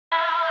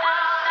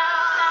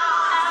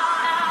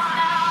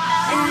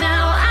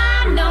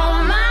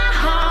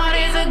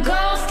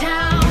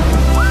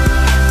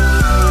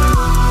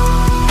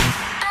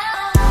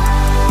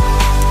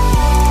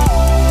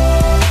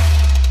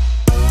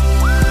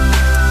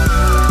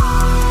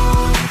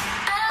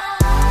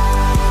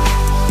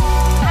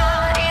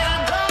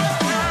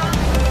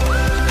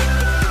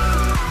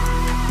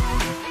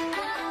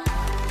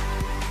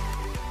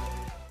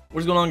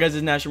What's going on, guys?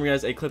 It's Nash, and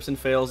guys, a clips and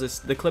fails.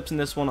 The clips in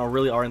this one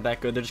aren't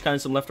that good. They're just kind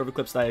of some leftover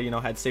clips that I,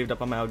 had saved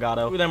up on my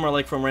Elgato. 2 of them are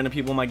like from random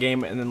people in my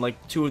game, and then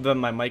like 2 of them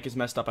my mic is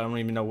messed up. I don't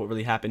even know what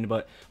really happened,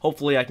 but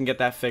hopefully I can get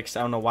that fixed.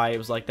 I don't know why it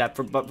was like that,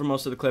 but for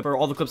most of the clip, or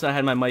all the clips that I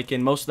had my mic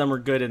in, most of them were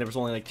good, and there was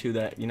only like 2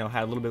 that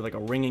had a little bit of like a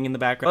ringing in the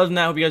background. Other than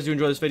that, I hope you guys do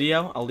enjoy this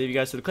video. I'll leave you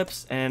guys to the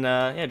clips, and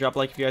yeah, drop a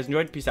like if you guys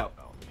enjoyed. Peace out.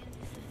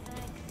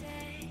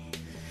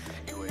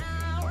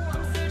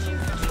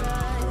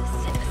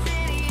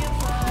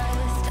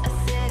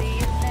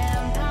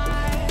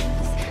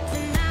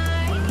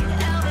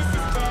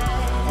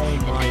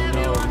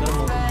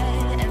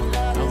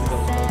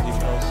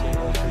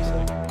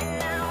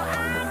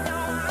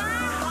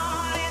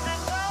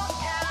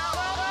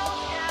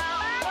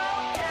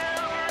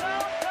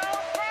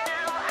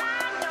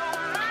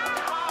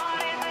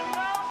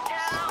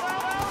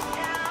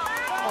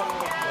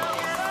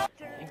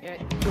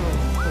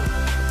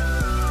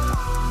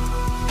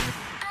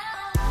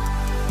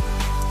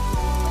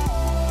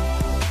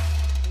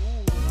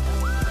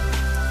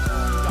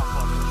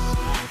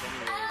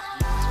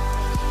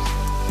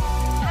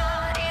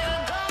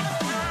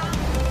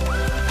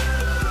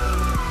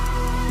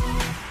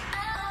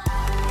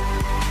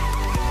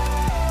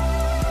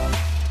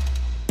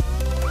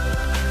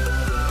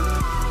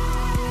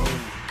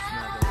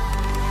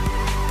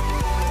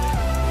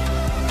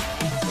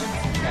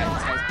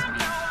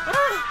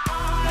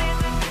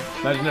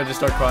 Imagine I just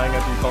start crying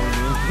after you call me mean.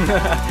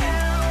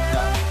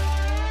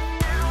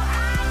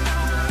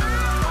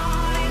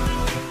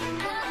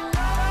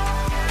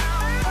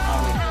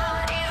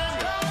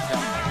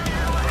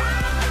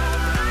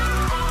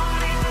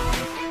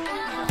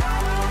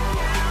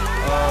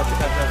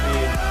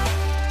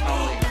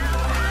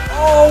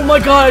 Oh my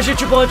gosh, hit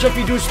triple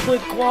jumpy, do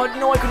split quad.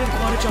 No, I couldn't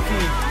quad a jumpy.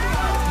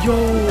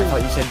 Yo. I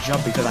thought you said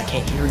jump because I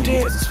can't hear you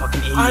because it's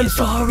fucking idiot. I'm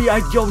sorry,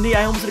 yo, Nate,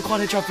 I almost did a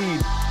quad hit jumpy.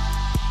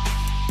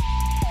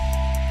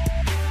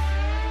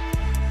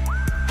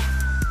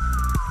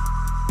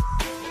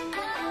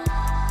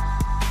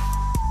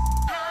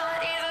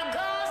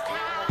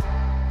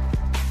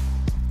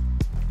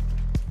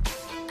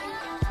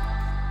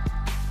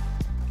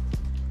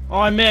 Oh,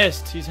 I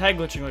missed. He's head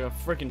glitching like a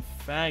freaking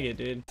faggot,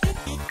 dude.